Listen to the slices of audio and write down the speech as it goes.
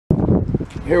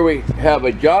Here we have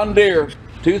a John Deere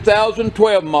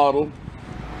 2012 model.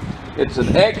 It's an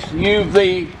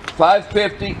XUV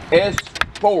 550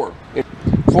 S4. It's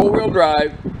four-wheel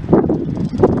drive.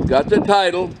 Got the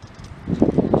title.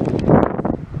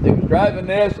 They was driving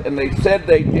this and they said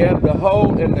they jabbed a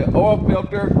hole in the oil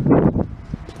filter,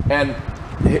 and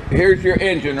here's your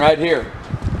engine right here.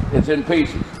 It's in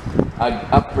pieces.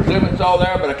 I presume it's all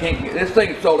there, but I can't get this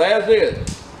thing sold as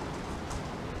is.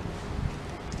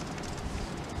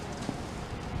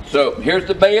 So here's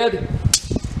the bed.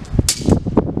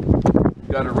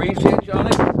 Got a reese hitch on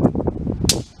it.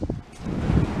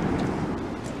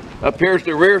 Up here's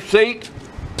the rear seat.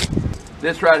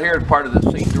 This right here is part of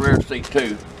the seat, the rear seat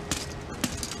too.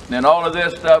 And then all of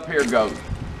this stuff here goes.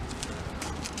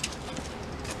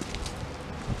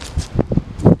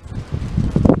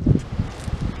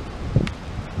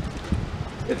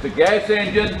 It's a gas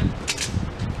engine.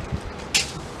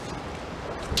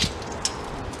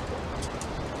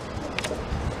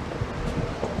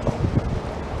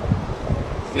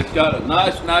 It's got a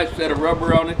nice set of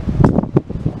rubber on it.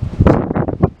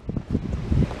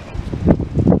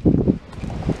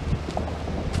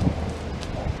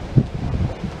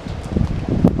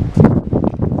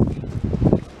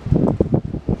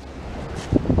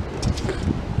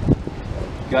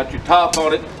 Got your top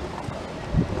on it.